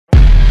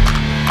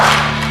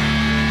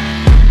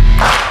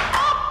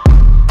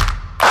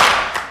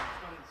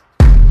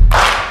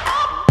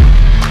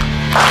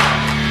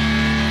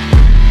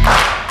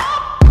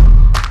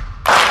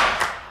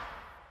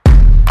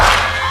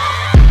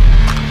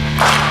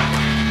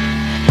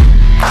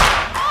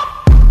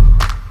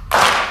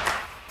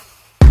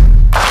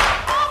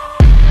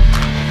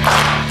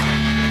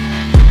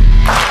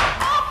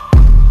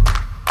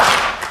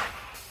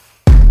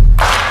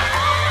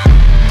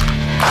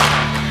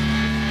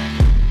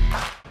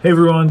Hey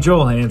everyone,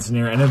 Joel Hansen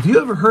here, and have you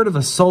ever heard of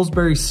a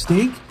Salisbury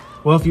Steak?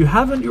 Well, if you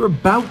haven't, you're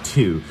about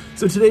to.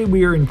 So today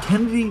we are in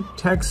Kennedy,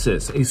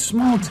 Texas, a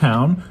small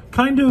town,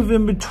 kind of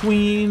in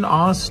between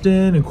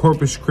Austin and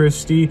Corpus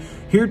Christi,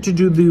 here to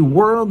do the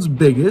world's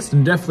biggest,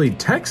 and definitely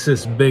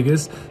Texas'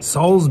 biggest,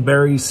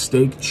 Salisbury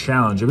Steak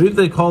Challenge. I believe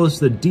they call this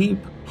the Deep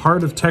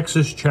Heart of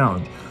Texas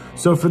Challenge.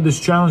 So for this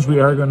challenge,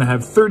 we are going to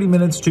have 30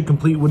 minutes to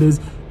complete what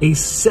is a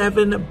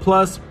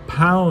 7+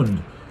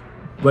 pound,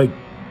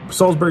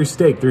 Salisbury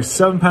steak. There's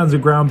 7 pounds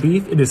of ground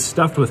beef. It is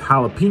stuffed with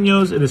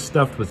jalapeños. It is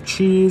stuffed with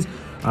cheese.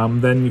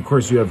 Then, of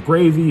course, you have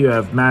gravy. You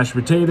have mashed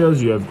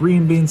potatoes. You have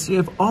green beans. You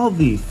have all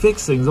the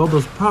fixings, all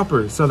those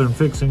proper Southern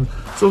fixings.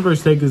 Salisbury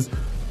steak is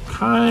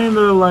kind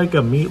of like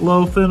a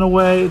meatloaf in a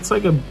way. It's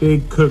like a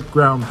big cooked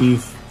ground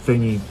beef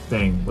thingy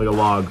thing, like a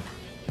log.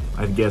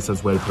 I guess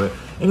that's the way to put it.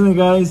 Anyway,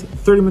 guys,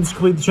 30 minutes to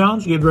complete the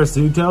challenge. You get the rest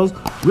of the details.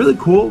 Really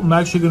cool. I'm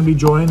actually going to be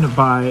joined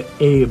by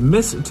a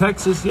Miss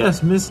Texas.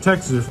 Yes, Miss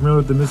Texas. You're familiar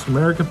with the Miss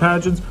America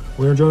pageants.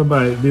 We're joined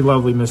by the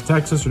lovely Miss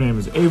Texas. Her name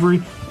is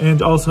Avery.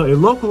 And also a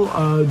local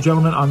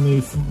gentleman on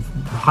the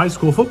high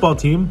school football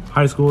team.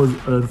 High school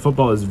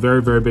football is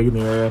very, very big in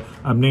the area.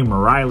 Named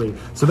Riley.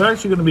 So they're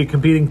actually going to be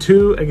competing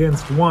 2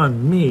 against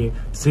 1, me,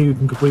 to see who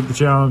can complete the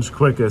challenge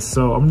quickest.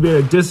 So I'm going to be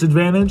at a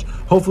disadvantage.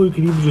 Hopefully we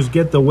can even just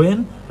get the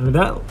win. And with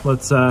that,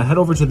 let's head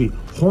over to the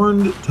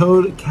Horned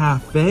Toad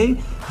Cafe.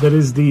 That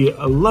is the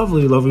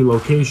lovely, lovely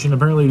location.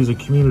 Apparently it is a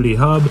community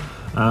hub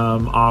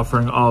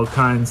offering all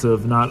kinds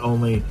of not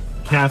only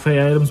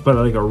cafe items, but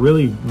like a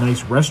really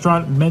nice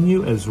restaurant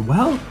menu as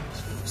well.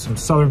 Some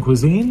Southern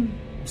cuisine,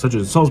 such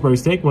as Salisbury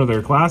Steak, one of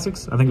their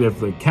classics. I think they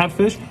have like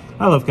catfish.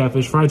 I love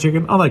catfish, fried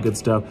chicken, all that good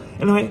stuff.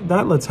 Anyway,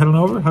 let's head on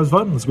over. Have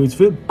fun. Let's go eat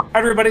food. All right,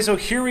 everybody, so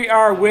here we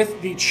are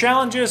with the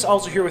challenges.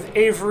 Also here with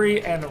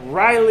Avery and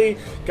Riley.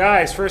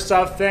 Guys, first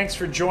off, thanks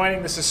for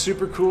joining. This is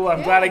super cool.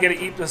 I'm glad I get to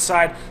eat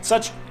beside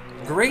such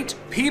great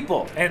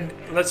people. And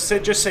let's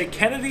just say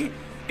Kennedy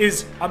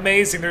is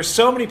amazing. There's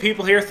so many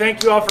people here.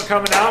 Thank you all for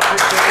coming out.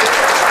 Appreciate it.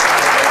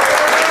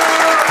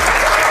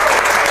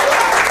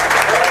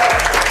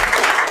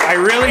 I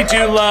really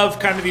do love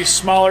kind of these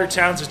smaller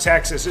towns of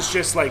Texas. It's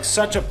just like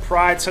such a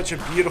pride, such a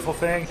beautiful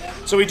thing.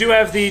 So we do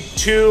have the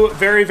 2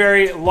 very,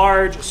 very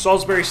large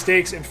Salisbury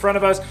steaks in front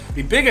of us,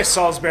 the biggest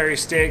Salisbury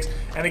steaks,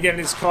 and again,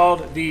 it's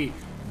called the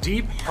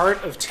Deep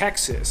Heart of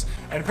Texas.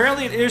 And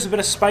apparently there's a bit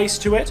of spice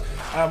to it.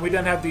 We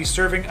then have the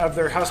serving of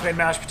their house-made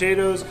mashed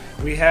potatoes.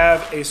 We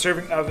have a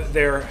serving of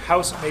their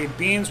house-made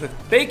beans with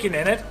bacon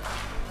in it.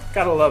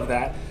 Gotta love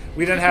that.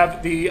 We then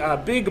have the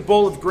big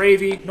bowl of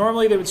gravy.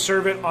 Normally they would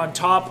serve it on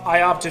top.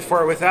 I opted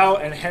for it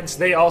without, and hence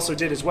they also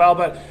did as well,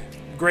 but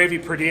gravy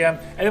per diem.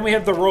 And then we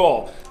have the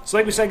roll. So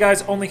like we said,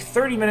 guys, only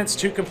 30 minutes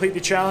to complete the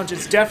challenge.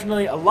 It's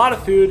definitely a lot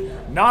of food,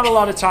 not a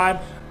lot of time.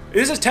 It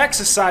is a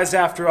Texas size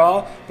after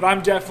all, but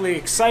I'm definitely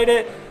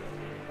excited.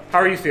 How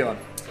are you feeling?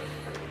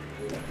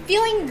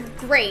 Feeling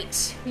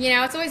great. You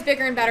know, it's always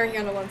bigger and better here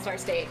in the Lone Star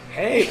State.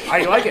 Hey,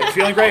 I like it.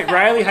 Feeling great.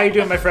 Riley, how you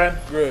doing, my friend?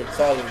 Good,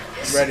 solid,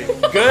 ready.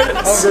 Good,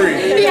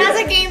 hungry. He has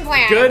a game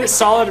plan. Good,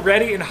 solid,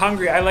 ready, and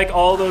hungry. I like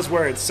all those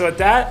words. So at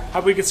that, how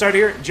about we get started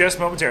here just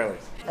momentarily.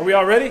 Are we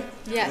all ready?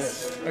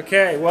 Yes.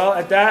 Okay, well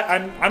at that,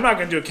 I'm not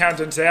going to do a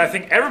countdown today. I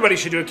think everybody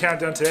should do a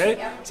countdown today.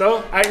 Yep.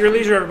 So, at your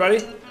leisure, everybody.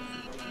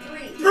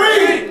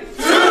 3,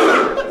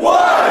 2,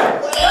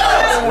 1.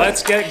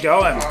 Let's get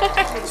going.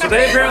 So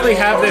they apparently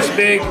have this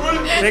big,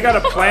 they got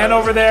a plan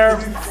over there.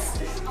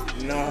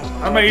 No.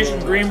 I'm gonna eat some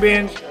green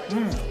beans.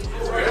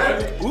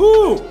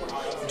 Ooh,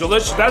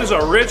 delicious. That is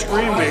a rich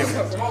green bean.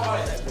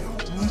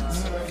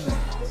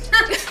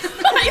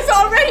 He's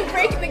already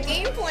breaking the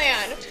game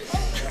plan.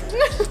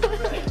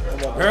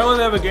 Apparently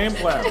they have a game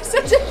plan. It's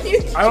such a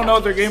huge. I don't know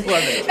what their game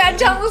plan is. That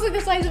tongue looks like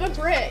the size of a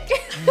brick.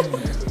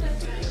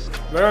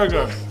 Very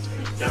good.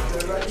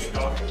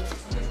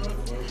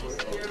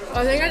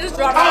 I think I just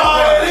dropped it.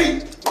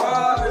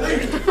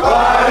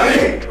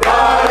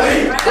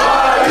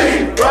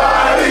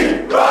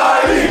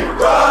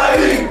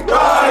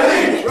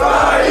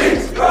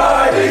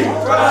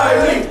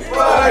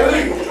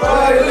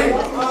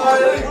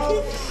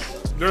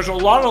 There's a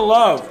lot of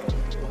love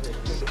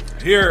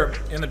here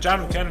in the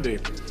town of Kennedy.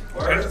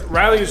 And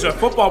Riley is a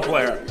football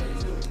player.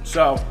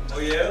 So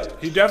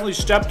he definitely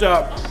stepped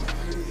up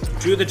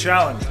to the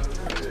challenge.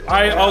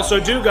 I also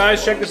do,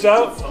 guys, check this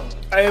out.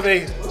 I have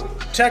a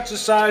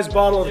Texas-sized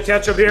bottle of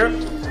ketchup here,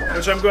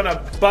 which I'm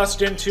gonna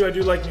bust into. I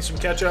do like me some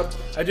ketchup.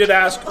 I did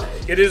ask,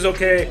 it is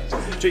okay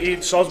to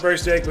eat Salisbury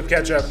steak with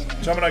ketchup.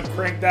 So I'm gonna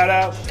crank that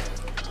out.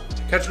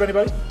 Ketchup,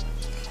 anybody?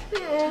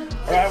 All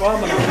right, well,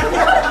 I'm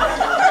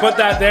gonna put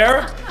that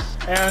there,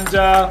 and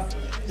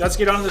let's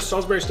get on to this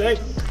Salisbury steak.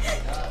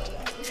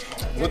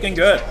 Looking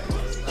good.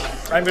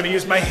 I'm gonna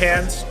use my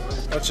hands.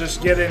 Let's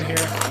just get in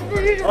here.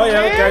 Oh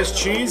yeah, look, guys,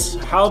 cheese,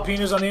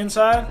 jalapenos on the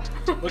inside.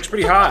 Looks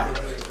pretty hot.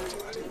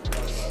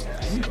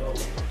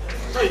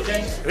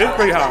 It is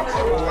pretty hot.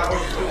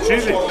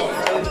 Cheesy.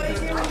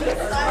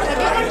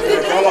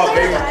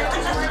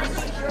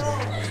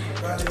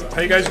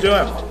 How you guys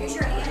doing?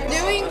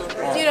 Doing,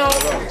 you know,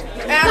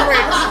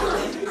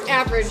 average.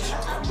 average.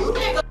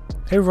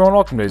 Hey everyone,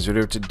 welcome to today's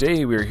video.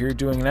 Today we are here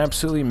doing an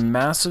absolutely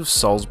massive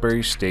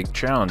Salisbury Steak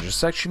challenge.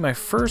 It's actually my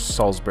first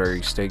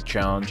Salisbury Steak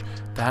challenge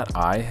that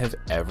I have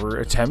ever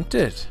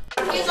attempted.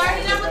 He's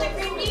already done with the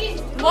green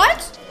beans.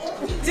 What?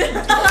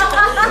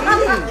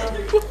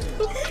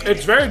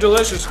 It's very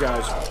delicious,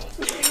 guys.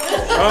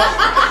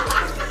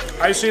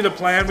 I see the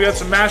plan. We got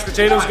some mashed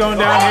potatoes going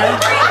down here.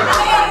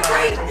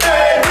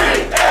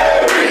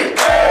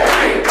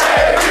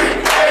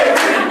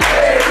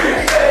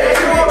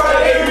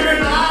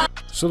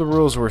 So the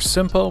rules were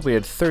simple. We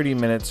had 30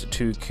 minutes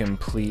to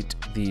complete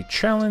the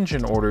challenge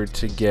in order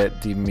to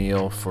get the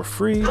meal for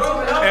free.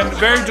 And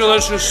very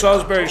delicious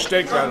Salisbury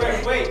steak, by the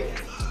way. Wait.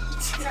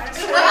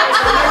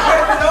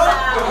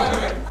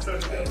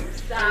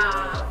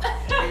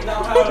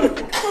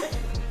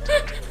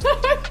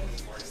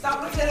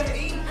 Stop looking at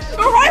me.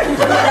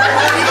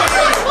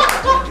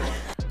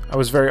 I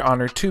was very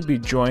honored to be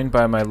joined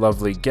by my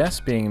lovely guests,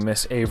 being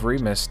Miss Avery,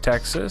 Miss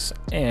Texas,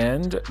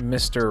 and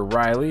Mr.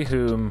 Riley,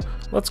 whom,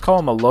 let's call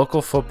him a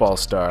local football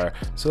star.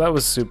 So that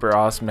was super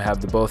awesome to have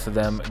the both of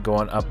them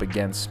going up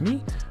against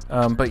me.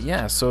 But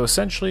yeah, so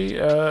essentially,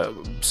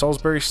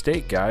 Salisbury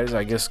Steak, guys,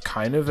 I guess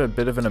kind of a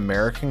bit of an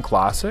American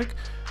classic.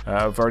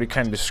 I've already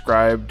kind of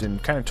described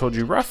and kind of told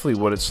you roughly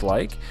what it's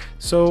like.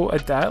 So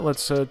at that,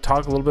 let's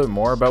talk a little bit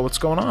more about what's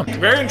going on.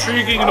 Very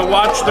intriguing to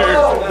watch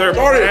their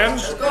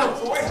plans.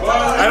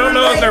 I don't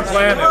know what their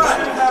plan is.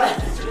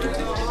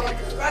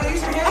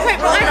 Okay,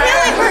 well, I feel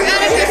like we're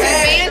at a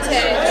disadvantage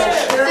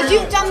because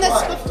you've done this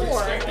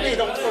before.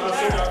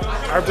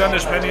 I've done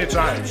this many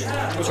times.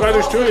 That's why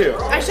there's two of you.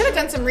 I should have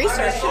done some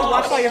research. Should have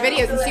watched all your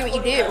videos and see what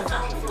you do.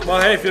 Well,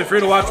 hey, feel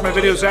free to watch my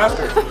videos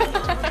after.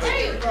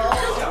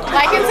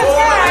 Like and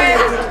subscribe.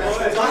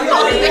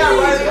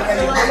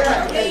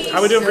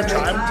 How we doing for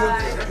time?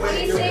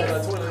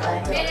 26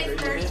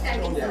 minutes, 30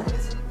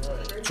 seconds.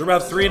 So we're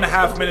about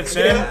 3.5 minutes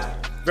in.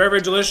 Very,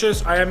 very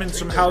delicious. I am in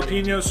some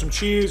jalapeños, some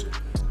cheese.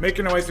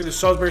 Making our way through the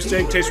Salisbury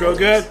steak. Tastes real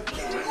good.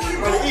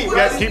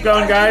 Yeah, keep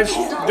going, guys.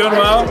 Doing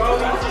well.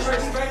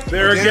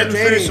 They're getting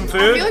through some I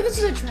food. feel like this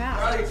is a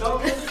trap.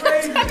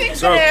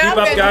 So keep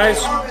up, guys.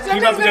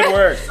 Keep up the good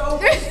work.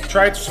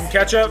 Try some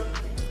ketchup.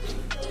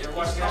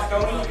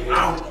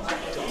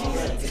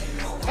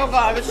 Oh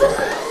god.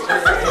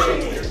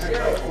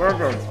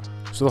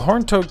 So the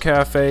Horned Toad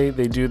Cafe,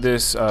 they do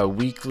this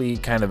weekly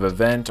kind of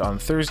event on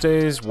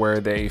Thursdays where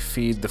they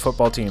feed the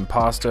football team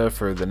pasta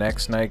for the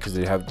next night because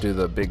they have to do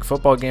the big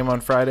football game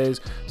on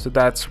Fridays. So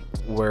that's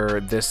where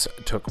this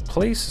took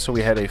place. So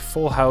we had a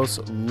full house,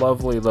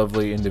 lovely,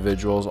 lovely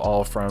individuals,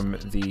 all from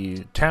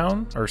the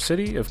town or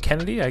city of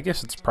Kennedy. I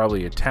guess it's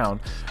probably a town.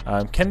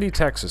 Kennedy,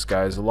 Texas,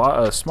 guys.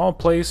 A small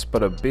place,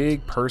 but a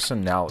big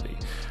personality.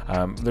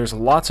 There's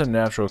lots of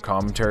natural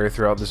commentary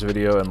throughout this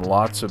video and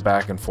lots of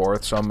back and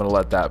forth, so I'm going to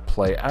let that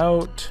play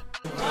out.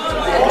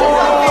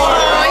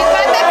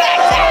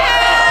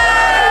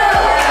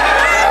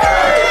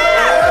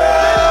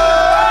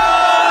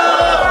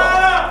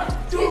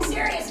 Get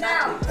serious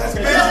now.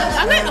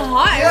 I'm getting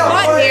hot. It's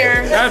hot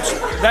here.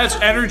 That's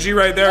energy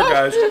right there,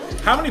 guys.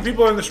 How many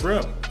people are in this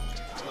room?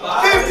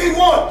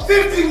 51!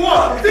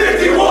 51!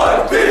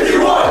 51!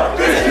 51!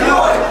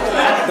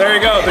 51! There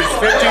you go. There's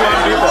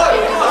 51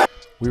 people.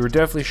 We were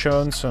definitely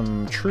shown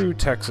some true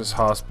Texas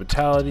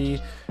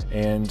hospitality,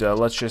 and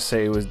let's just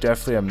say it was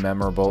definitely a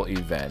memorable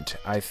event.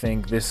 I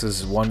think this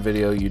is one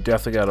video you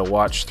definitely got to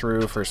watch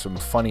through for some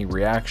funny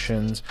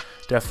reactions,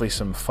 definitely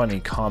some funny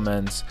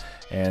comments,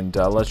 and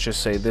let's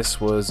just say this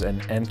was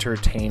an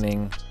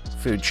entertaining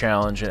food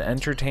challenge, an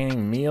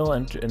entertaining meal,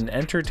 and an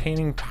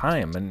entertaining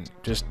time, and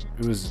just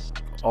it was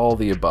all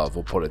the above,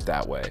 we'll put it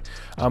that way.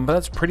 But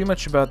that's pretty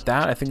much about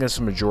that. I think that's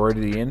the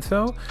majority of the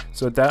info.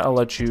 So with that, I'll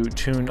let you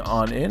tune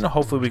on in.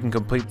 Hopefully we can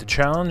complete the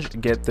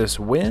challenge, get this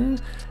win,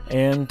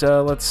 and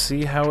let's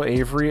see how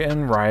Avery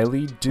and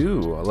Riley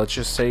do. Let's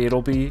just say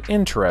it'll be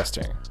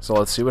interesting. So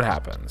let's see what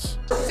happens.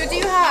 So do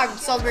you have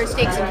Salisbury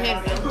steaks in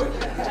Canada?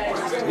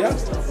 Yeah.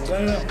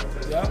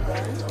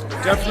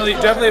 Definitely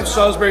have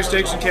Salisbury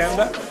steaks in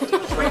Canada.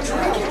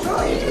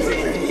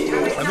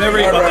 I've never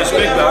eaten one this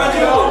big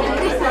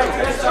though.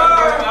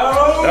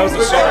 That was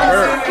a solid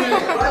hurt.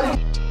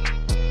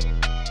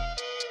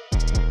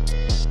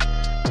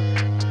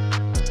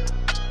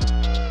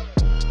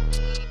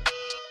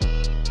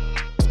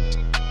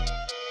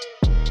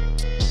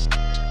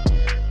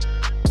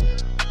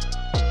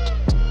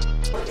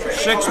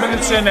 6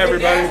 minutes in,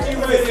 everybody.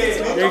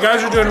 You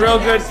guys are doing real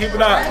good. Keep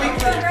it up.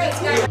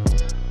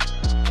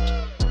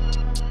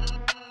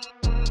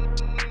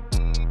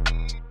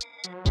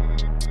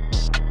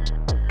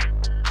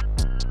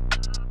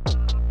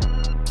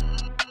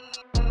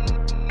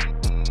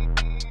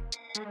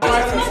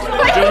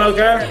 'Doing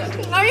okay?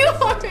 Are you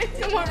okay?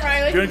 Come on,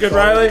 Riley. Doing good,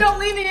 Riley? Don't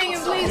leave me hanging,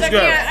 please. Who's I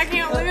good?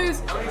 can't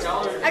lose.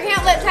 I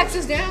can't let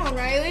Texas down,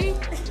 Riley.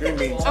 Green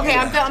beans. Okay,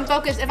 I'm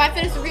focused. If I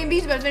finish the green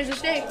beans, I'm gonna finish the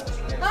steak.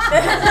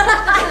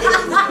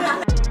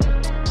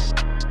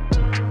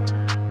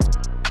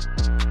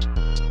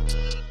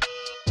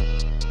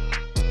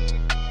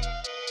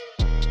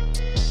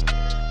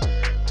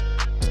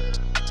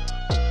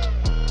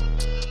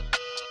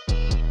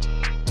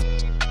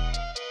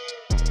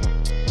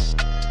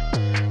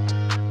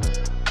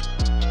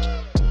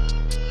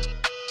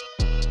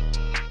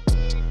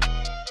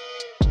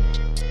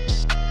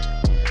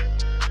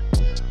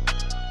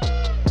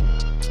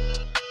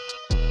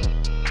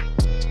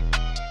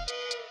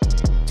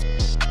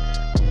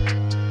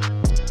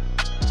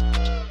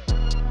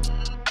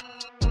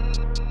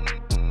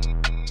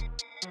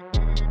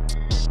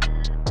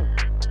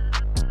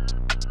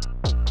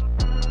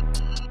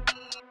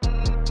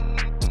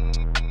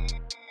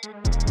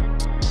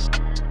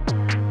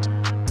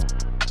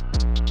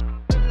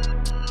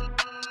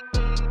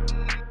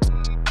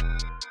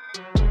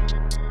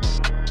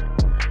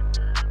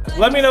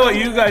 Let me know what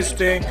you guys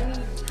think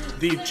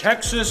the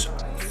Texas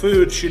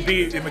food should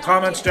be in the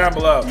comments down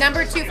below.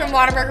 Number 2 from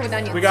Whataburger with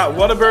onions. We got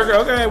Whataburger.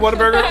 Okay,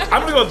 Whataburger.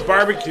 I'm gonna go with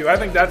barbecue. I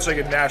think that's like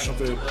a national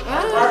food.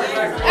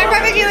 And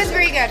barbecue is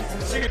very good.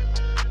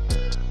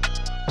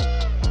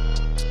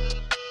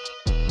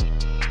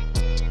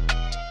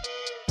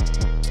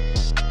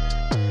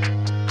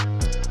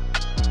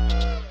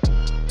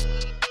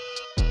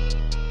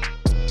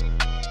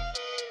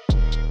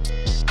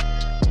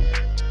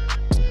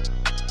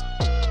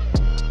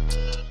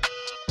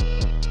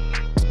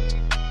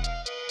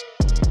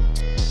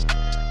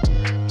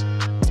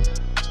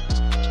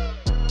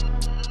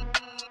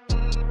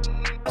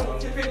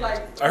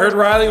 I heard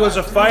Riley was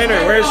a fighter.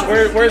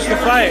 Where's the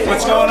fight?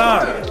 What's going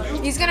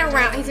on? He's gonna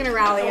rally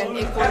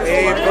in quarters.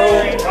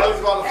 Hey,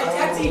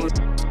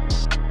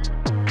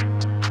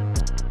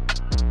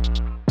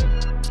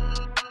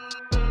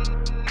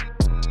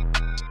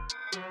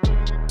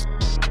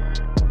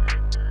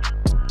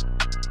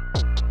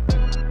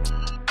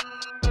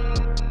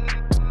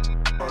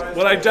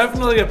 What I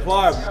definitely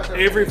applaud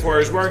Avery for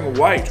is wearing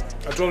white.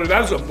 I told her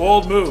that is a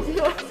bold move.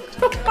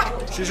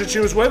 She said she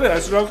was with it. I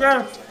said,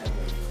 okay.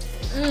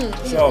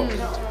 So,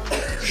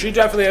 she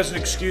definitely has an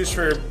excuse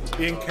for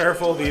being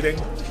careful of eating.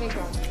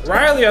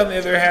 Riley, on the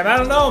other hand, I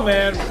don't know,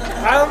 man.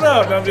 I don't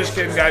know. No, I'm just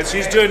kidding, guys.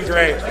 He's doing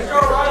great.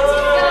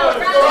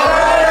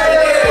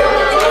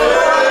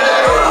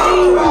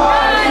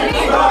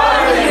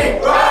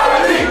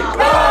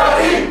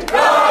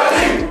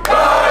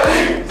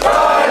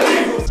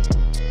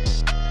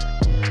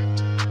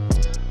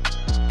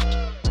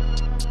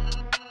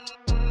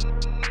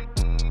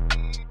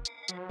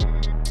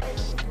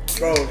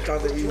 Bro, it's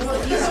not the easy.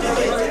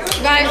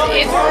 Guys,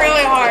 it's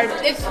really hard.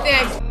 It's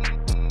thick.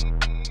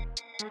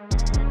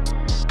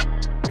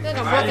 I feel like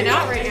I'm working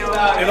out right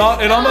now.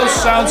 It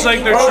almost sounds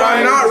like they're Bro,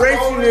 trying. I'm not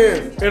racing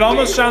this. It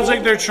almost sounds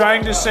like they're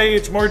trying to say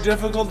it's more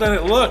difficult than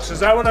it looks. Is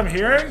that what I'm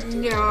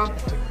hearing? Yeah.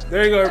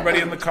 There you go,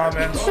 everybody in the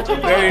comments.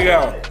 There you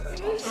go.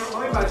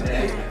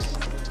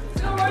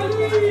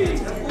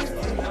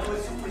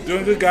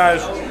 Doing good,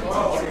 guys.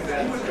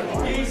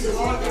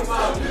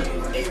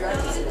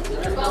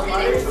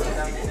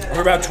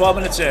 We're about 12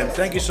 minutes in.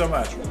 Thank you so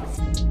much.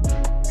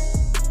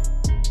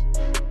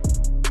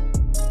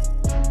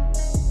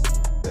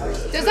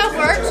 Does that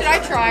work? Should I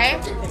try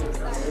it?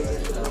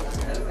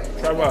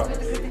 Try what?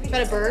 Is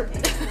that a burp?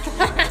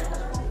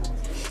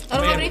 I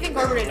don't have anything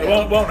carbonated. It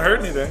won't hurt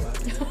anything.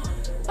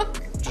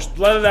 Just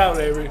let it out,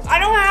 Avery.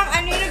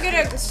 I need to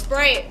get a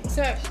Sprite.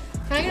 So,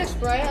 can I get a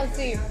Sprite? Let's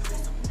see. I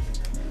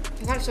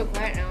got it so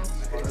quiet now.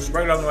 Just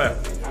right on the way.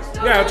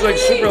 Yeah, it's like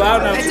super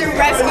loud now. It's a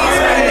rescue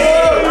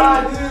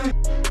Sprite.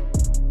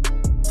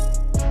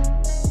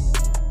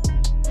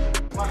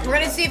 We're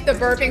gonna see if the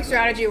burping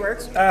strategy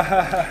works.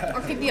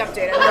 I'll keep you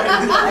updated.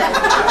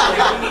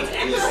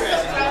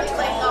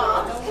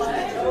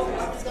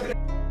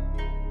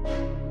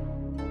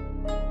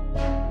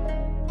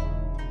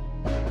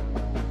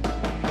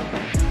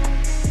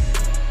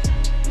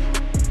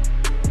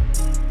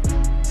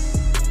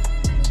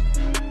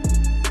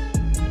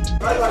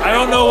 I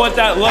don't know what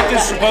that look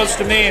is supposed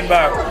to mean,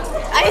 but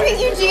I think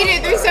you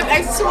cheated. There's some.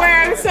 I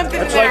swear, there's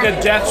something it's there. like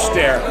a death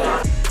stare.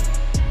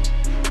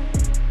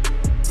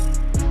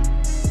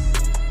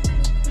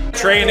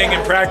 Training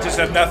and practice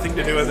have nothing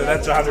to do with it.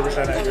 That's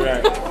 100%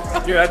 accurate.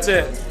 Yeah, that's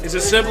it. It's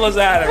as simple as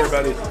that,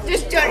 everybody.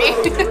 Just don't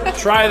eat.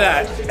 Try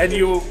that, and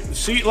you will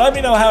see. Let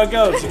me know how it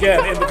goes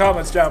again in the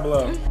comments down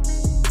below.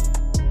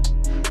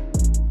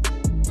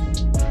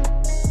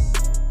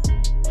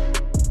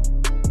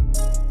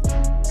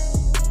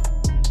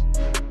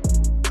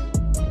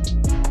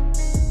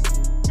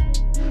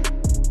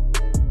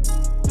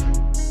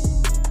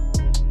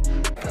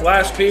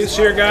 Last piece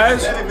here,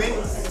 guys,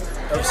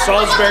 of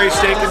Salisbury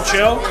Steak and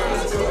Chill.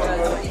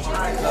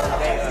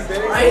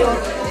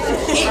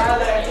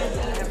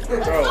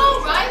 Bro.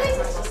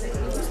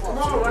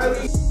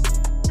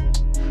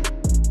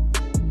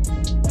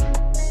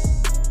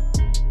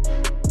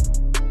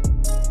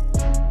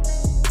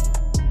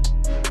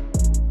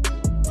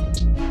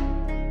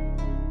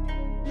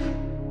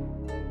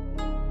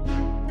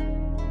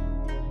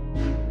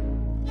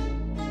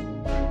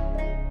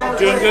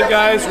 Doing good,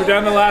 guys. We're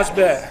down to the last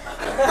bit.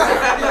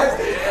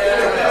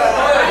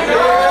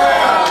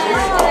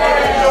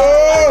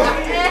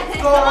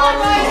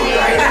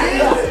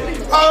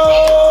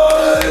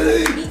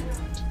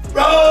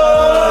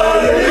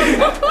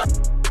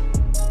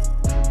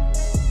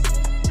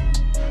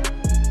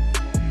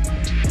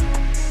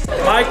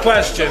 My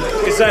question,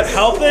 is that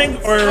helping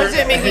or Does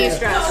it make me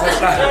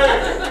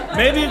stressed?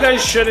 maybe you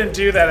guys shouldn't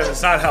do that if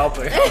it's not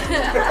helping.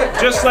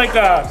 Just like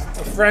a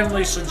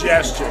friendly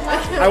suggestion.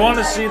 I want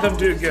to see them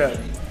do good.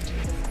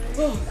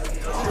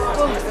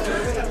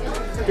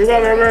 Do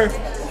that, Avery.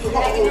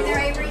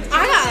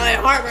 I got like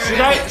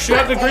heartburn. She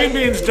got the green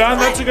beans done.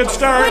 That's a good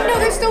start. But no,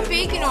 there's still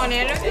bacon on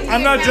it.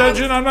 I'm not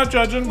judging. I'm not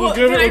judging. We'll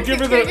give her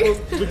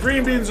the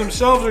green beans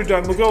themselves are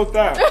done. We'll go with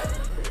that.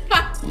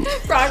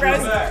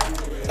 Progress.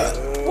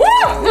 Woo!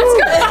 That's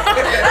good.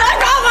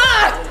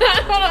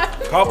 Come on.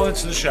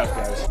 Compliments to the chef,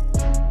 guys.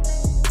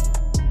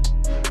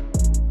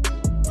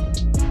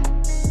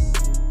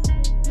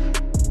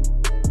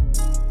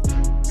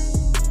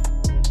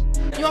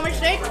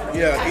 steak?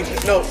 Yeah, eat the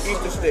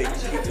steak.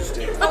 Eat the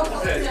steak.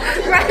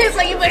 Right, it's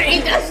like you better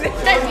eat that steak.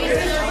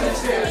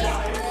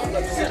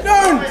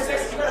 Done!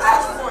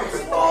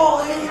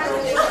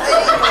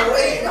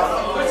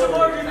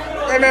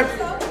 Hey, man.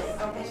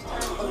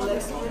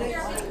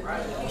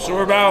 So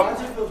we're about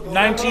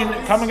 19,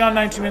 coming on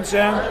 19 minutes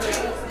in.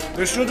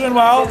 They're still doing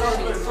well.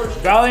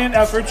 Valiant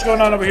efforts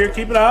going on over here.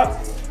 Keep it up.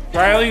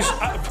 Riley's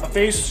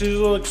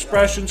facial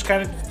expressions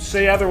kind of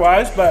say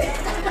otherwise, but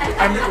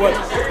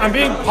I'm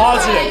being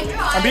positive.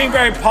 I'm being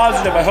very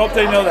positive. I hope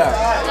they know that.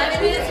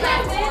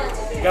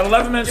 Got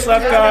 11 minutes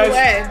left, guys.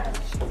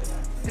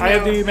 I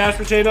have the mashed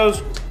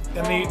potatoes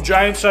and the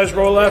giant size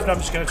roll left, and I'm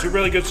just gonna do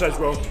really good size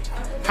roll.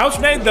 House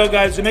made though,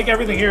 guys. They make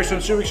everything here, so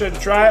I'm super excited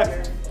to try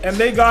it. And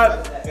they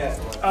got,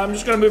 I'm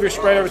just gonna move your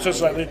spray ever so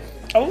slightly.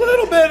 A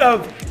little bit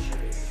of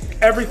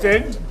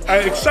everything,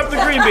 except the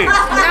green beans.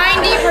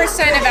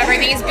 90% of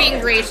everything is being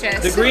gracious.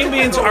 The green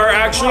beans are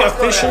actually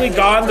officially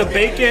gone. The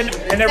bacon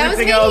and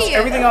everything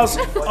else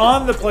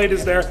on the plate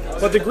is there,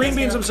 but the green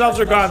beans themselves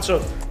are gone.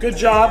 So good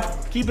job.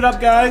 Keep it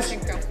up, guys.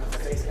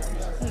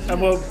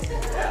 And we'll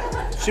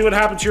see what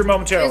happens here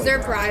momentarily. Is there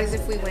a prize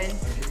if we win?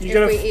 You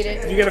if we eat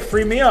it? You get a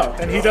free meal,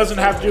 and he doesn't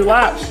have to do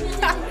laps.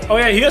 Oh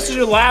yeah, he has to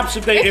do laps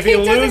if he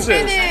loses.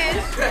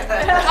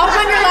 I'll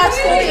run your laps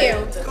for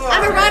you.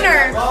 I'm a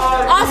runner.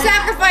 I'll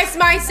sacrifice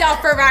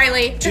myself for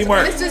Riley.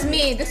 Teamwork. This was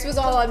me. This was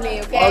all on me,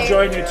 okay? I'll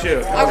join you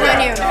too. I'll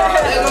run you.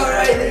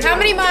 How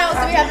many miles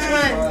do we have to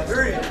run?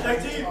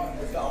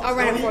 I'll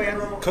run it for you.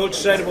 Coach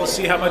said we'll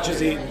see how much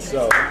is eaten,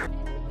 so.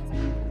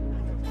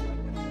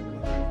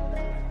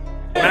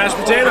 Mashed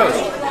potatoes.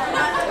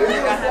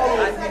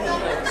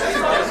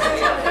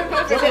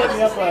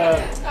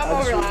 I'm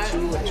over that.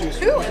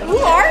 Who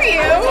are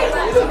you?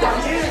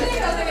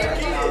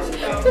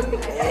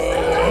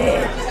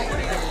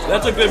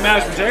 That's a good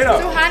mashed potato.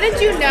 So how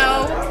did you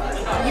know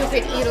you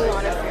could eat a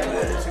lot of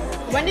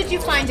food? When did you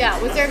find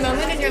out? Was there a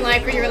moment in your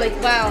life where you were like,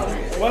 wow,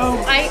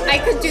 I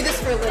could do this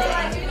for a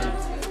living?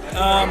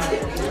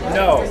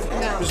 No.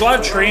 There's a lot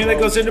of training that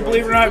goes into,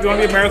 believe it or not. If you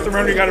want to be a marathon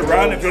runner, you got to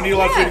run. If you want to eat a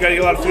lot of food, you got to eat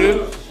a lot of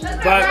food.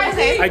 But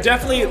I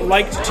definitely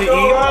liked to eat,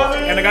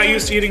 and I got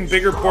used to eating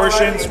bigger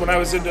portions when I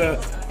was into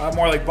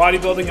more like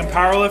bodybuilding and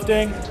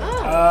powerlifting.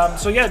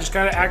 So yeah, just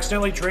kind of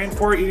accidentally trained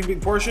for it, eating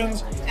big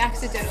portions.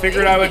 Accidentally.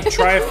 Figured I would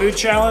try a food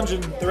challenge,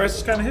 and the rest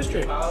is kind of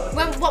history.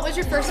 What was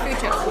your first food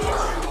challenge?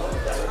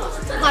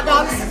 Hot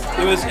dogs?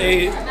 It was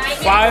a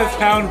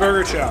 5-pound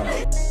burger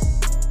challenge.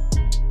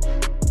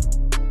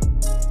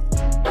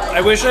 I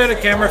wish I had a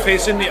camera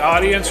facing the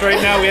audience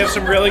right now. We have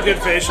some really good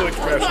facial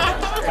expressions.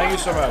 Thank you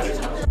so much.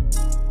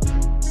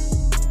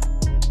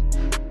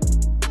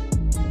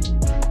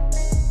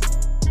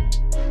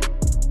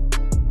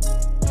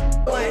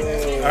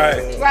 All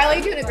right. Riley,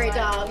 you're doing a great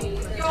job. I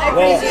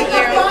appreciate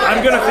you.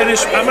 I'm gonna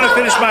finish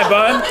my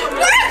bun.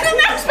 Where's the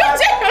mashed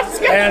potatoes?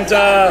 And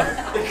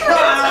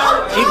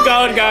keep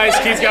going, guys.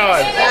 Keep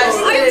going. I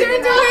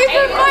turned away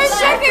for 5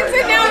 seconds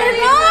and now they're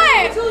gone.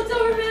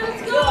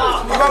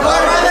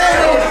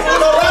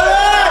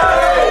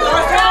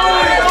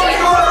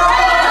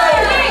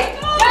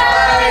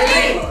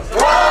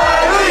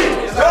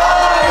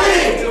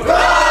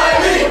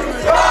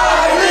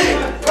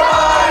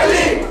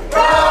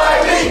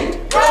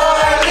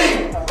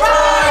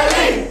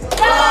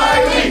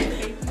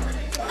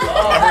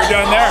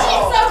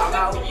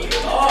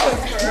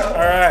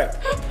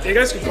 You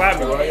guys can clap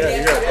me. Well, yeah,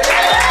 you're good.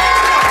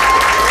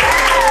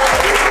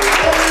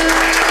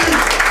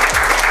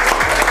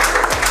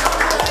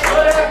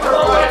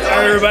 All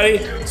right, everybody.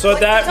 So with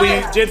that, we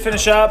did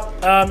finish up.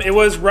 It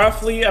was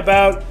roughly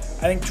about,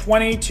 I think,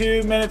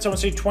 22 minutes. I want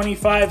to say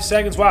 25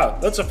 seconds. Wow,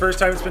 that's the first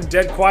time it's been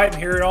dead quiet in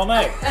here all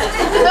night.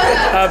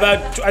 I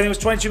think it was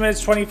 22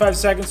 minutes, 25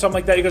 seconds, something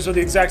like that. You guys know the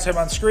exact time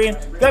on screen.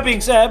 That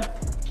being said,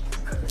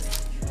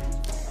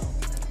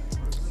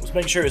 let's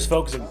make sure it's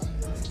focusing.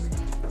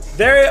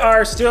 They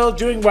are still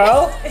doing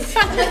well. You're so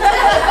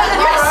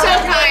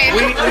kind.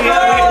 We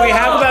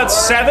have about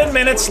 7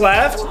 minutes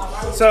left,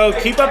 so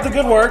keep up the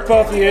good work,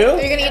 both of you.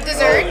 Are you gonna eat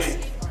dessert?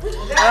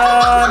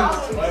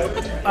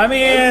 I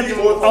mean,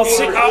 I'll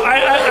see. I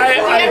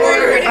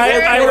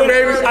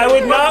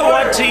would not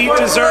want to eat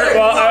dessert.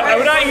 Well, I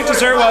would not eat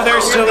dessert while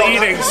they're still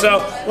eating.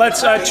 So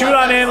let's tune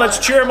on in. Let's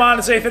cheer them on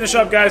and say finish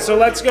up, guys. So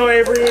let's go,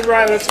 Avery and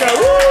Ryan. Let's go.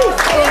 Woo!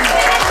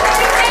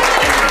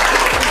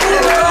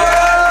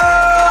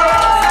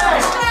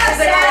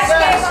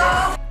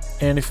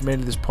 And if you made it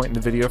to this point in the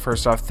video,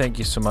 first off, thank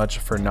you so much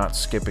for not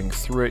skipping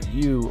through it.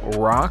 You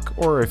rock.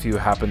 Or if you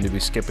happen to be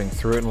skipping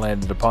through it and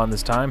landed upon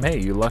this time, hey,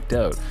 you lucked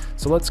out.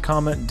 So let's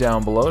comment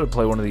down below to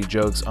play one of the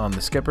jokes on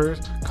the skippers.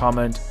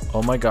 Comment,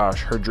 oh my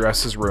gosh, her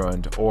dress is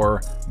ruined,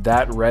 or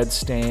that red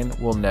stain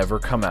will never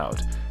come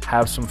out.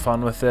 Have some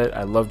fun with it.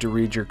 I love to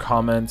read your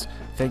comments.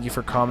 Thank you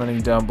for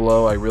commenting down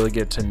below. I really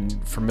get to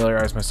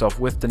familiarize myself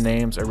with the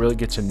names. I really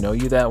get to know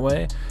you that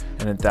way.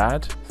 And at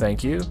that,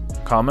 thank you,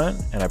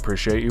 comment, and I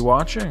appreciate you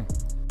watching.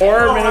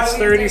 4 minutes,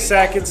 30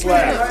 seconds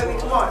left.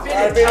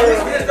 This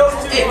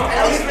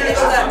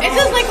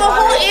is like a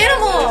whole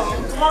animal.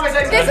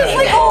 This is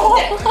like, oh.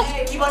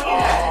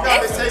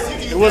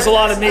 It was a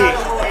lot of meat.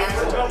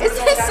 It's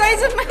the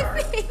size of my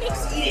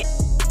face.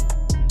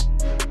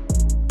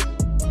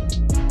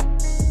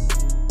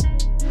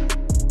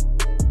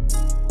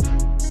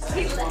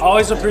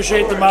 Always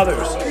appreciate the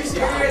mothers.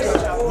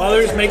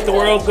 Mothers make the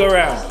world go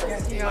round.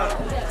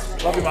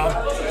 Love you, Mom.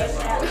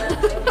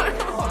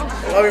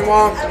 Love you,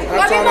 Mom.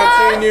 That's all I'm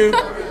seeing you.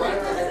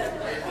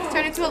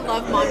 Turn into a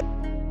love mom.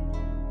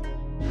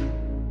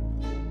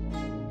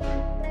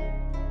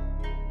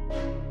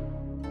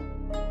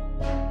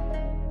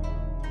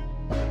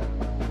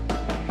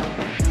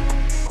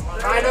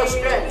 Final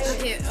stretch.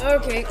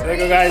 Okay. There you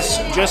go, guys.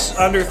 Just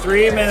under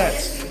 3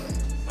 minutes.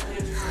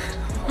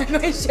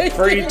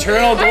 For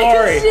eternal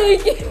glory.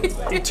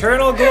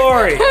 Eternal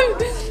glory.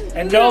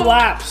 And no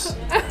laps.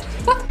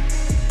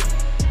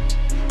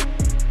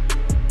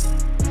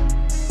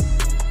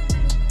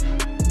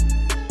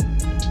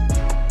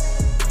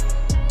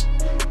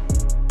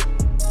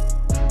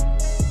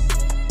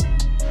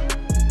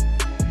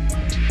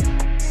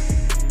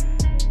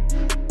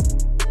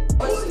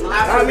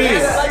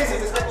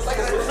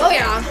 Oh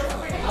yeah.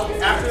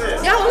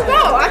 Yeah, let's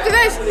go. After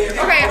this.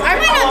 Okay, I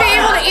might not be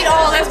able to eat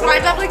all of this, but I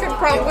definitely could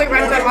probably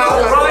run that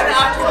out.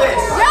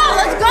 Yeah,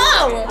 let's go.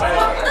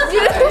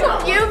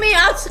 You me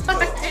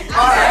outside.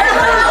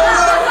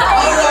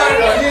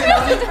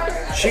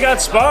 She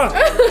got spunked.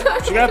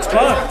 She got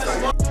spunked.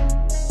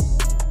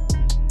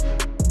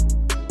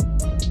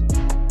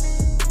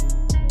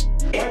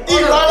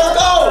 Let's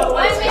go.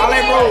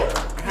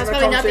 That's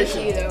probably nothing to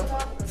you though.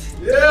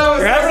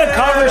 You're having a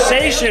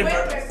conversation.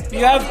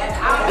 You have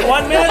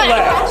 1 minute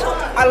left.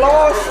 I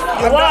lost.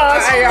 You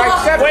lost. I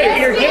accept Wait, it.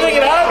 you're giving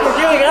it up? You're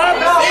giving up?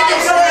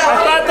 I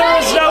thought there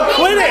was no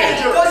quitting.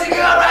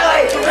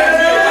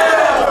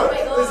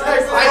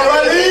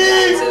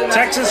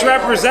 Texas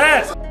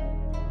represent.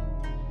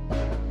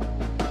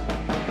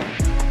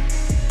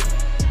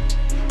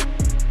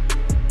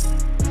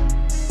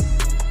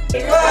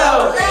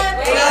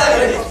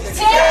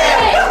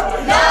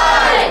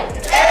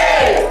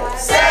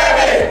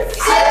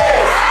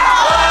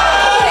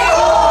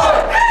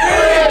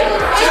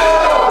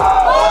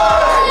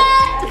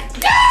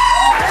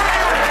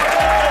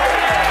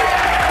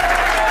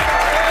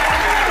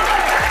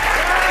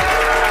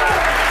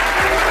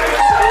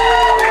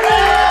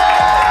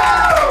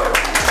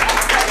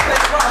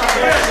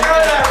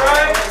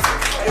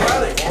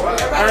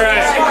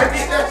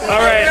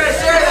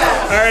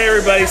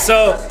 Everybody,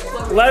 so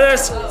let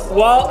us,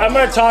 well, I'm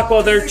going to talk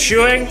while they're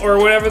chewing or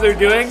whatever they're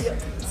doing.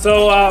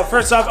 So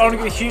first off, I want to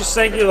give a huge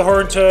thank you to the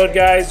Horn Toad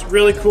guys,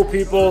 really cool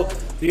people,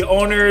 the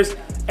owners,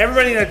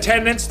 everybody in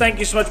attendance. Thank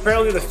you so much.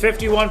 Apparently the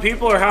 51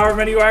 people or however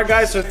many you are,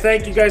 guys, so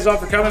thank you guys all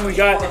for coming. We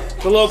got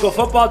the local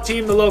football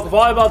team, the local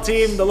volleyball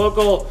team, the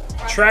local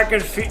track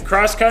and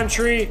cross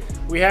country.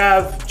 We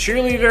have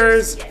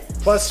cheerleaders,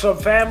 plus some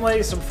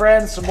family, some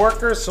friends, some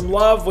workers, some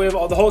love. We have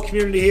all, the whole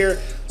community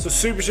here. So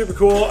super, super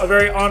cool. I'm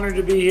very honored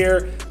to be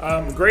here.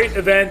 Great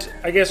event.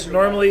 I guess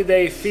normally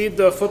they feed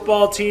the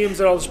football teams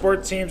and all the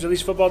sports teams, at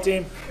least football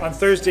team, on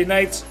Thursday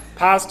nights,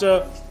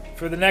 pasta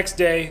for the next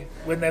day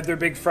when they have their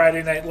big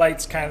Friday night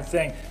lights kind of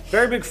thing.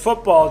 Very big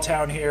football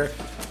town here.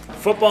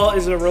 Football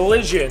is a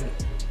religion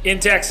in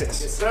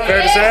Texas.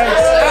 Fair to say?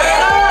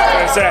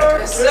 Fair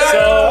to say.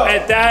 So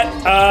at that,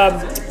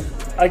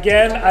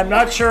 again, I'm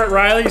not sure what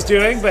Riley's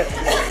doing, but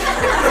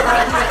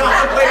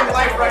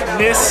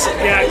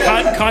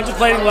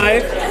contemplating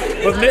life.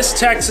 But Miss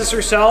Texas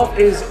herself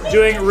is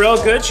doing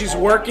real good. She's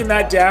working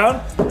that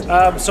down.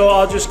 So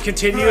I'll just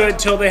continue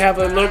until they have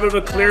a little bit of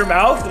a clear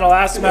mouth, and I'll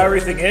ask them how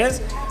everything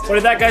is. But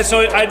at that, guys, so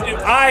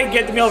I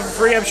get the meal for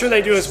free. I'm sure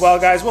they do as well,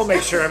 guys. We'll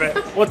make sure of it.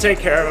 We'll take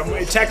care of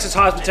them. Texas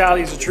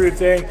hospitality is a true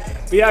thing.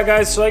 But yeah,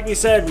 guys, so like we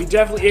said, we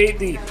definitely ate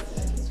the,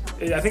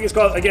 I think it's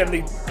called, again,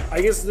 the,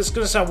 I guess this is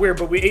going to sound weird,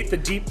 but we ate the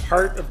deep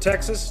heart of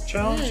Texas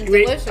challenge.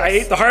 I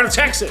ate the heart of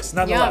Texas,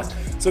 nonetheless.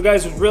 Yum. So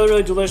guys, it was really,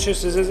 really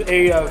delicious. This is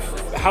a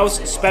house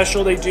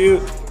special. They do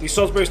the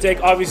Salisbury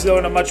steak, obviously though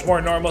in a much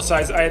more normal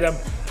size item.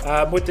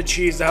 With the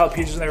cheese, the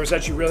jalapenos in there was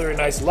actually really, really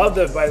nice. Love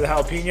the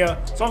jalapeno.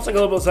 It's almost like a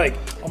little bit like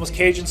almost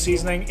Cajun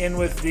seasoning in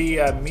with the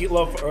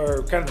meatloaf,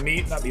 or kind of the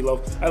meat, not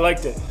meatloaf. I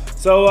liked it.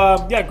 So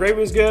yeah,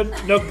 gravy was good.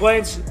 No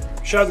complaints.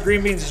 Shout out the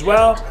green beans as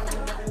well.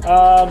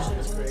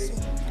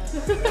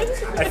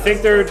 I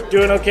think they're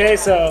doing okay,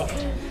 so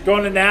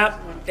going to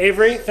nap.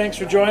 Avery, thanks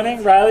for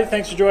joining. Riley,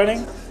 thanks for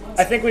joining.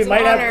 I think we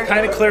might have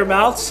kind of clear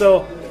mouths,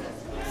 so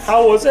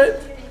how was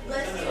it?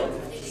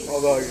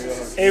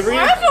 Avery?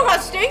 I still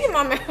got steak in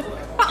my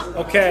mouth.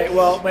 Okay,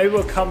 well, maybe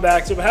we'll come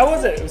back to it. But how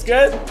was it? It was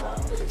good?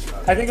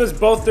 I think it was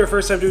both their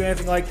first time doing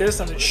anything like this,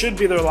 and it should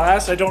be their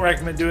last. I don't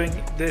recommend doing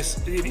this,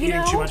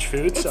 eating too much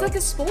food. It's like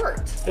a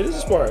sport. It is a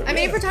sport. I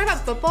mean, if we're talking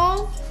about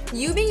football,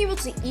 you being able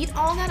to eat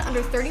all that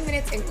under 30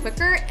 minutes and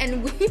quicker,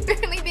 and we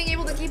barely being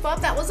able to keep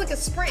up, that was like a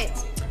sprint.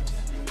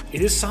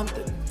 It is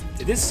something.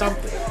 It is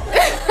something.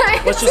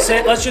 Let's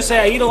just say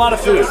I eat a lot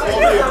of food.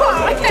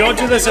 Okay. Don't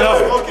do this at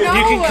home. No.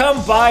 You can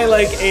come buy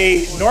like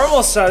a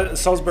normal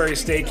Salisbury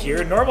steak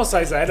here, normal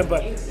size item,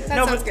 but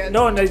sounds good.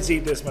 no one needs to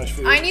eat this much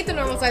food. I need the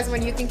normal size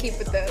one. You can keep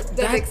with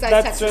the big size.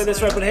 That's right.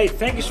 That's right. But hey,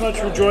 thank you so much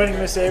for joining,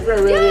 Miss Avery. I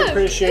really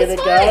appreciate it,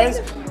 guys.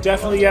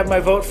 Definitely, you have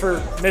my vote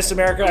for Miss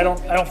America. I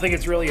don't think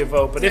it's really a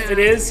vote, but if it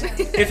is,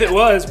 if it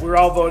was, we're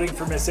all voting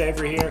for Miss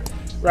Avery here.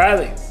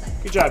 Riley,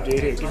 good job, dude.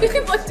 Here, give me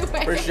You looked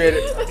away. Appreciate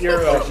it. You're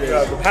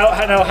welcome.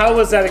 How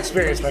was that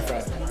experience, my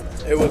friend?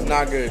 It was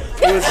not good.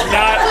 It was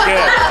not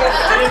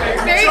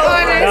good. Very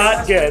honest.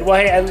 Not good. Well,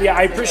 hey,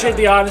 I appreciate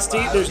the honesty.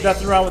 There's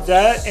nothing wrong with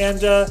that.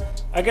 And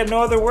I got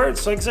no other words.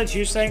 So like I said,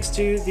 huge thanks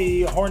to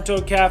the Horned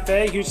Toad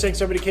Cafe. Huge thanks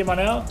to everybody who came on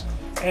out.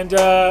 And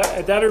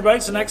at that, everybody,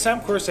 so next time,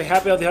 of course, say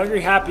happy, healthy,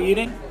 hungry, happy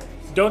eating.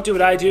 Don't do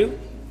what I do.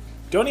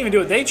 Don't even do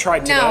what they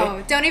tried today.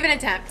 No, don't even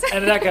attempt.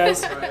 And at that,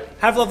 guys,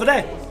 have a lovely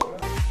day.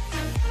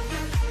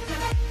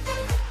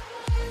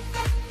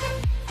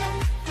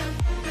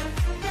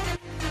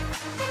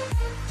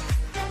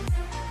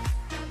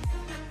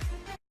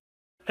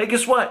 Hey,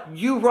 guess what?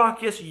 You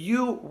rock. Yes,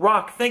 you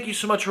rock. Thank you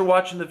so much for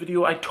watching the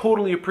video. I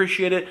totally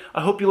appreciate it.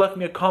 I hope you left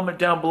me a comment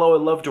down below.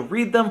 I'd love to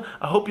read them.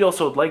 I hope you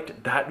also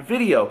liked that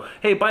video.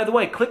 Hey, by the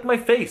way, click my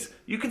face.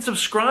 You can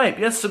subscribe.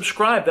 Yes,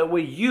 subscribe. That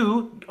way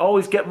you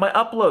always get my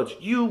uploads.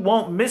 You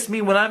won't miss me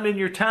when I'm in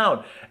your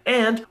town.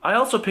 And I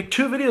also picked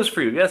 2 videos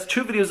for you. Yes,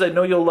 2 videos I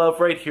know you'll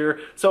love right here.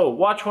 So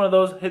watch one of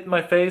those, hit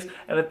my face.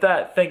 And at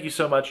that, thank you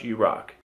so much. You rock.